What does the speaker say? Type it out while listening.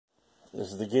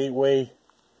This is the Gateway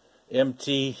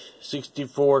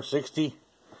MT6460,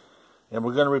 and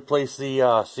we're going to replace the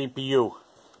CPU.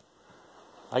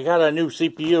 I got a new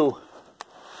CPU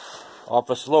off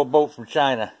a slow boat from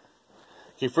China.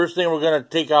 Okay, first thing we're going to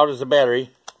take out is the battery.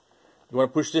 You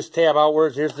want to push this tab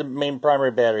outwards. Here's the main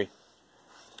primary battery.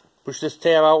 Push this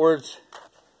tab outwards.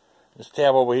 This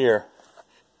tab over here.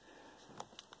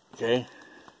 Okay.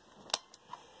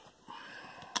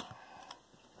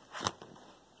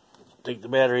 Take the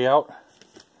battery out.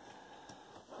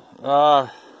 I'm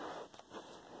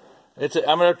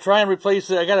going to try and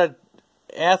replace it. I got a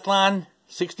Athlon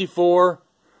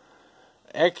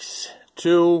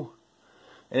 64X2,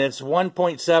 and it's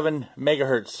 1.7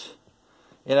 megahertz.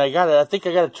 And I think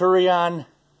I got a Turion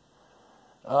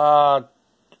at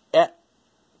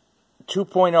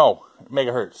 2.0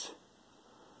 megahertz.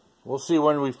 We'll see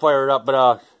when we fire it up,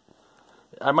 but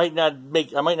I might not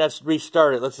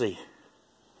restart it. Let's see.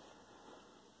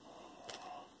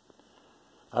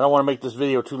 I don't want to make this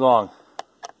video too long.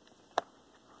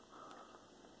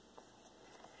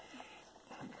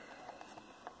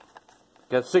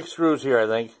 Got 6 screws here, I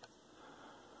think.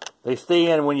 They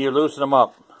stay in when you loosen them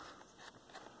up.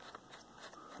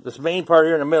 This main part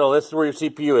here in the middle, this is where your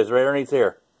CPU is, right underneath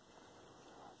here.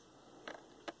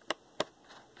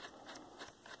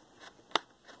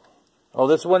 Oh,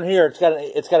 this one here, it's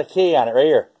got a K on it right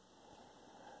here.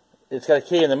 It's got a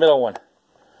K in the middle one.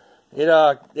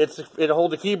 It'll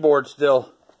hold the keyboard still.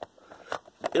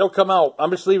 It'll come out.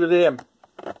 I'm just leaving it in.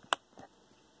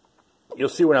 You'll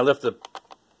see when I lift the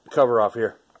cover off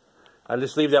here. I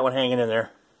just leave that one hanging in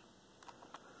there.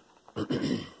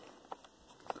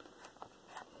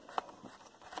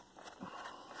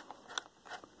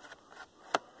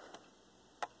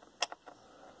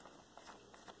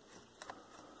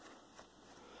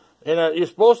 And you're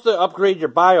supposed to upgrade your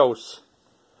BIOS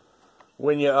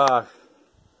when you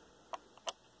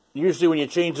usually when you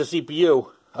change the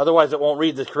CPU, otherwise it won't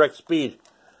read the correct speed.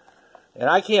 And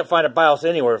I can't find a BIOS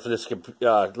anywhere for this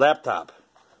laptop.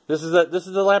 This is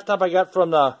the laptop I got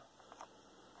from the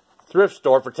thrift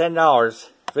store for $10.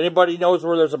 If anybody knows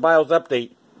where there's a BIOS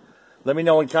update, let me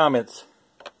know in comments,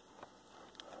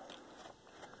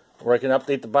 where I can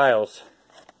update the BIOS.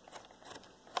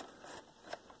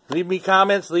 Leave me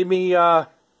comments. Leave me talk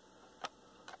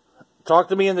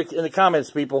to me in the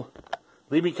comments, people.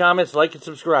 Leave me comments, like, and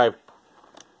subscribe.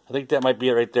 I think that might be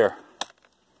it right there.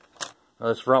 Now,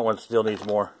 this front one still needs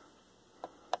more.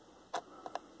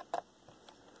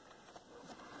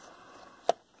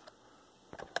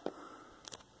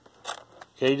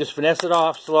 Okay, just finesse it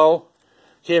off slow.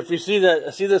 Okay, if you see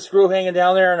the screw hanging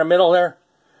down there in the middle there,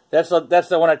 that's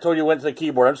the one I told you went to the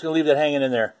keyboard. I'm just gonna leave that hanging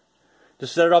in there.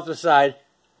 Just set it off to the side.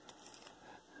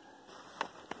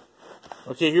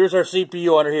 Okay, here's our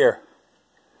CPU under here.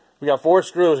 We got 4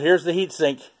 screws. Here's the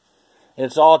heatsink, and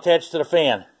it's all attached to the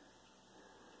fan.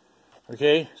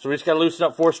 Okay, so we just got to loosen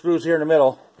up 4 screws here in the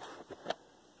middle.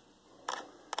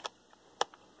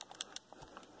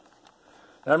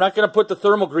 And I'm not going to put the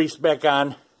thermal grease back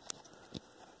on,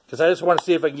 because I just want to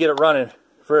see if I can get it running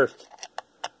first.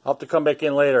 I'll have to come back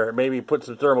in later and maybe put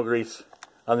some thermal grease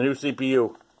on the new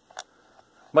CPU.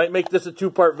 Might make this a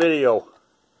 2-part video.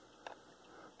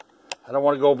 I don't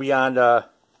want to go beyond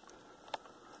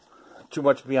too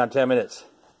much beyond 10 minutes.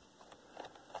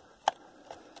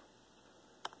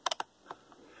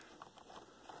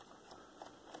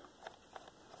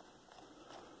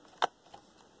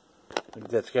 I think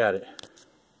that's got it.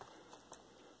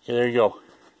 Okay, there you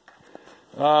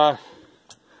go.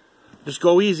 Just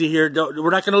go easy here.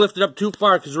 We're not going to lift it up too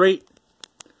far, because right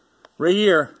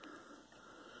here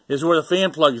is where the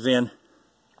fan plugs in.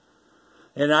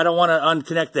 And I don't want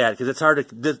to unconnect that, because it's hard to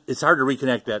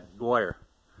reconnect that wire.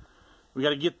 We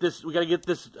got to get this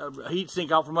heat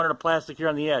sink out from under the plastic here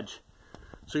on the edge.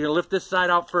 So you're gonna lift this side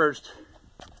out first.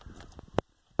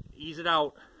 Ease it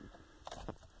out.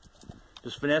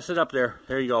 Just finesse it up there.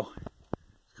 There you go.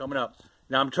 It's coming up.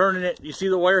 Now I'm turning it. You see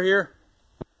the wire here?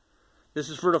 This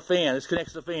is for the fan. This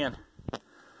connects to the fan.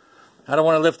 I don't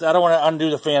want to undo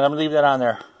the fan. I'm gonna leave that on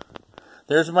there.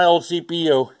 There's my old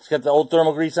CPU. It's got the old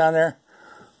thermal grease on there.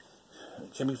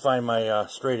 Let me find my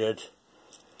straight edge.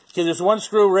 Okay, there's one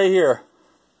screw right here.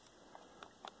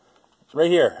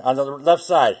 Right here on the left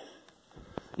side.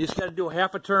 You just got to do a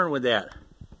half a turn with that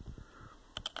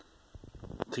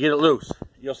to get it loose.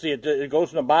 You'll see it goes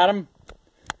from the bottom.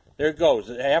 There it goes.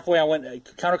 Halfway, I went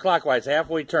counterclockwise,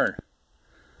 halfway turn.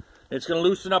 It's going to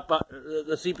loosen up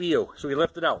the CPU, so we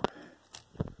lift it out.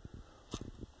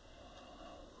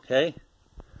 Okay?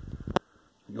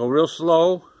 Go real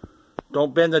slow.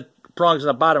 Don't bend the prongs on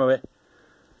the bottom of it.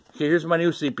 Okay, here's my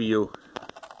new CPU.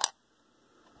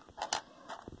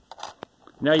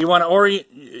 Now you want to orient.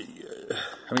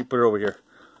 Let me put it over here.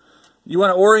 You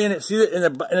want to orient it. See that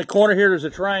in the corner here, there's a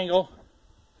triangle.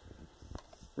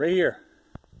 Right here.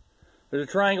 There's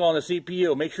a triangle on the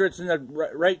CPU. Make sure it's in the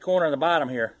right corner on the bottom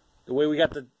here. The way we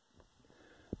got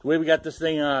this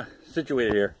thing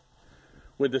situated here,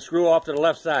 with the screw off to the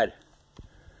left side.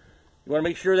 You want to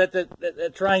make sure that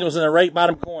that triangle's in the right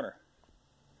bottom corner.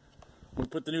 We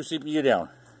put the new CPU down,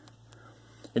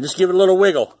 and just give it a little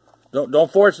wiggle.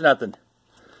 Don't force nothing.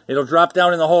 It'll drop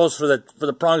down in the holes for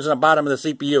the prongs on the bottom of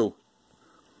the CPU.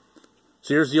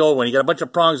 So here's the old one. You got a bunch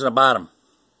of prongs on the bottom.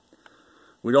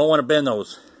 We don't want to bend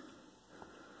those.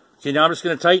 Okay, now I'm just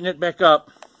going to tighten it back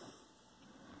up.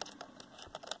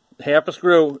 Half a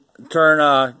screw,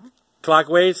 turn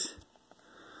clockwise.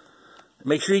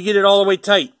 Make sure you get it all the way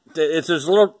tight. There's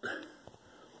a little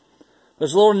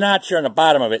notch here on the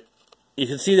bottom of it. You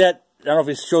can see that. I don't know if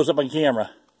it shows up on camera.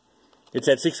 It's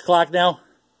at 6 o'clock now.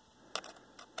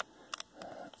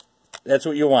 That's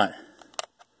what you want.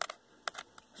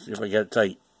 See if I get it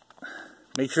tight.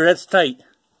 Make sure that's tight.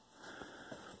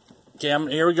 Okay,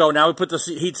 here we go. Now we put the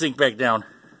heatsink back down.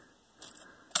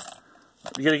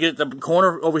 You gotta get the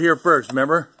corner over here first,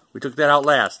 remember? We took that out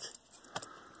last.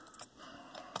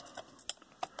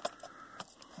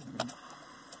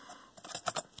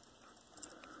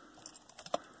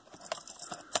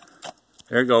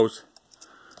 There it goes.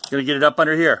 Gonna get it up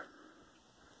under here.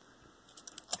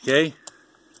 Okay?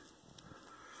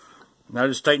 Now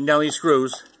just tighten down these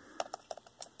screws.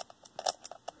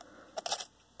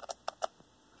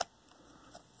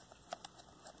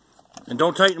 And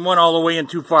don't tighten one all the way in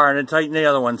too far, and then tighten the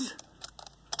other ones.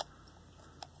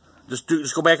 Just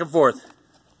go back and forth.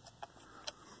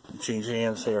 Change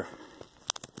hands here.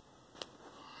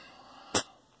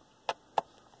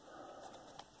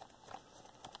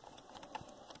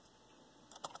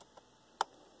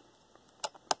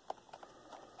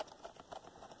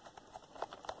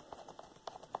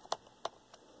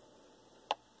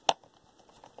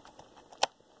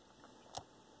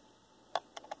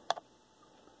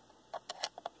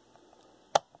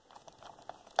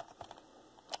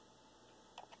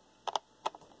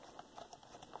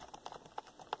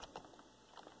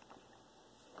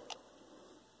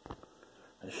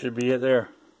 That should be it there.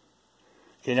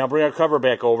 Okay, now bring our cover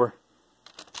back over.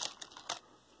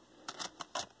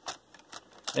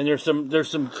 And there's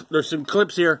some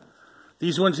clips here.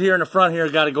 These ones here in the front here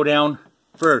got to go down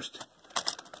first.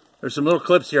 There's some little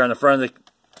clips here on the front of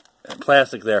the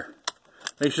plastic there.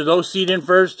 Make sure those seat in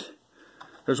first.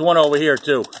 There's one over here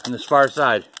too, on this far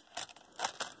side.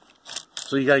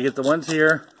 So you got to get the ones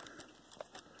here.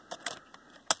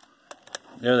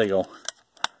 There they go.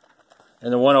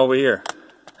 And the one over here.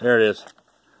 There it is.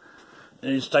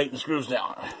 And you just tighten the screws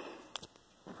down.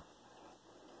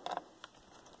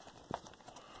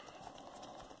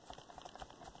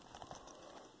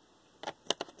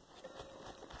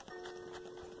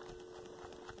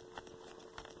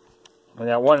 And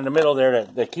that one in the middle there,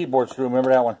 the keyboard screw, remember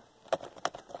that one?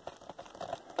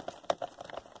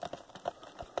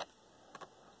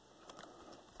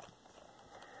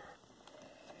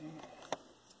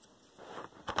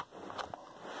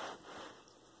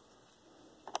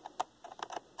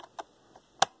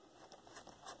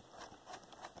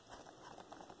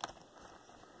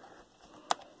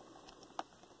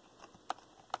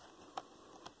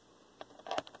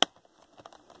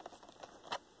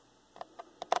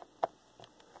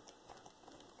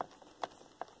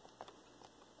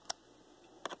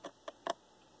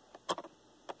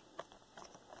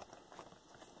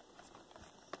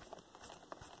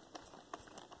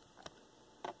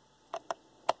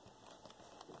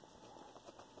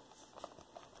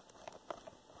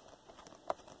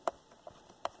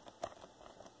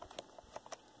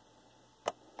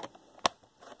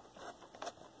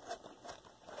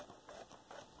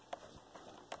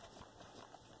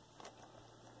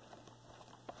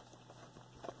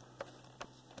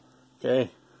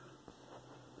 Okay,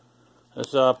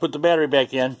 let's put the battery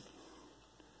back in.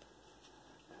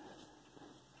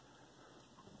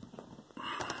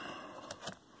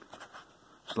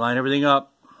 Just line everything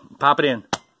up, pop it in.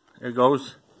 There it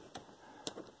goes.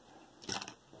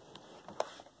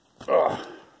 Ugh.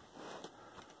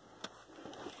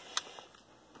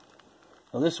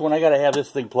 Well, this one I gotta have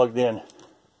this thing plugged in.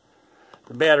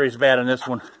 The battery's bad on this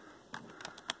one.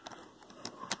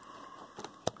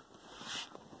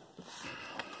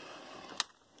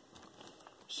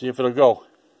 See if it'll go.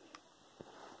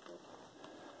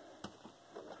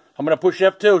 I'm going to push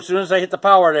F2 as soon as I hit the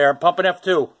power there. I'm pumping F2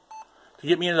 to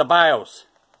get me into the BIOS.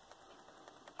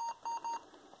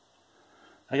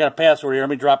 I got a password here.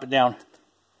 Let me drop it down.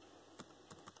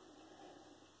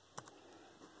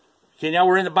 Okay, now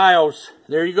we're in the BIOS.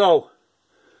 There you go.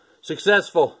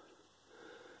 Successful.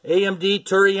 AMD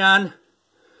Turion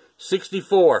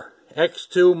 64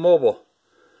 X2 Mobile.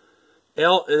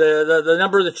 The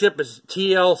number of the chip is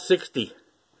TL60.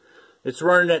 It's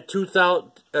running at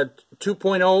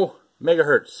 2.0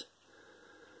 megahertz.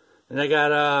 And I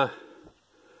got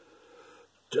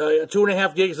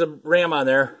 2.5 gigs of RAM on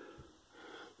there.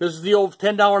 This is the old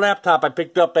 $10 laptop I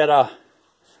picked up at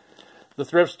the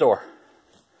thrift store.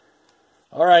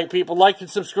 Alright, people, like and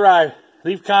subscribe.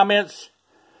 Leave comments.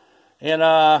 And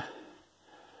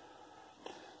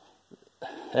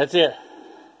that's it.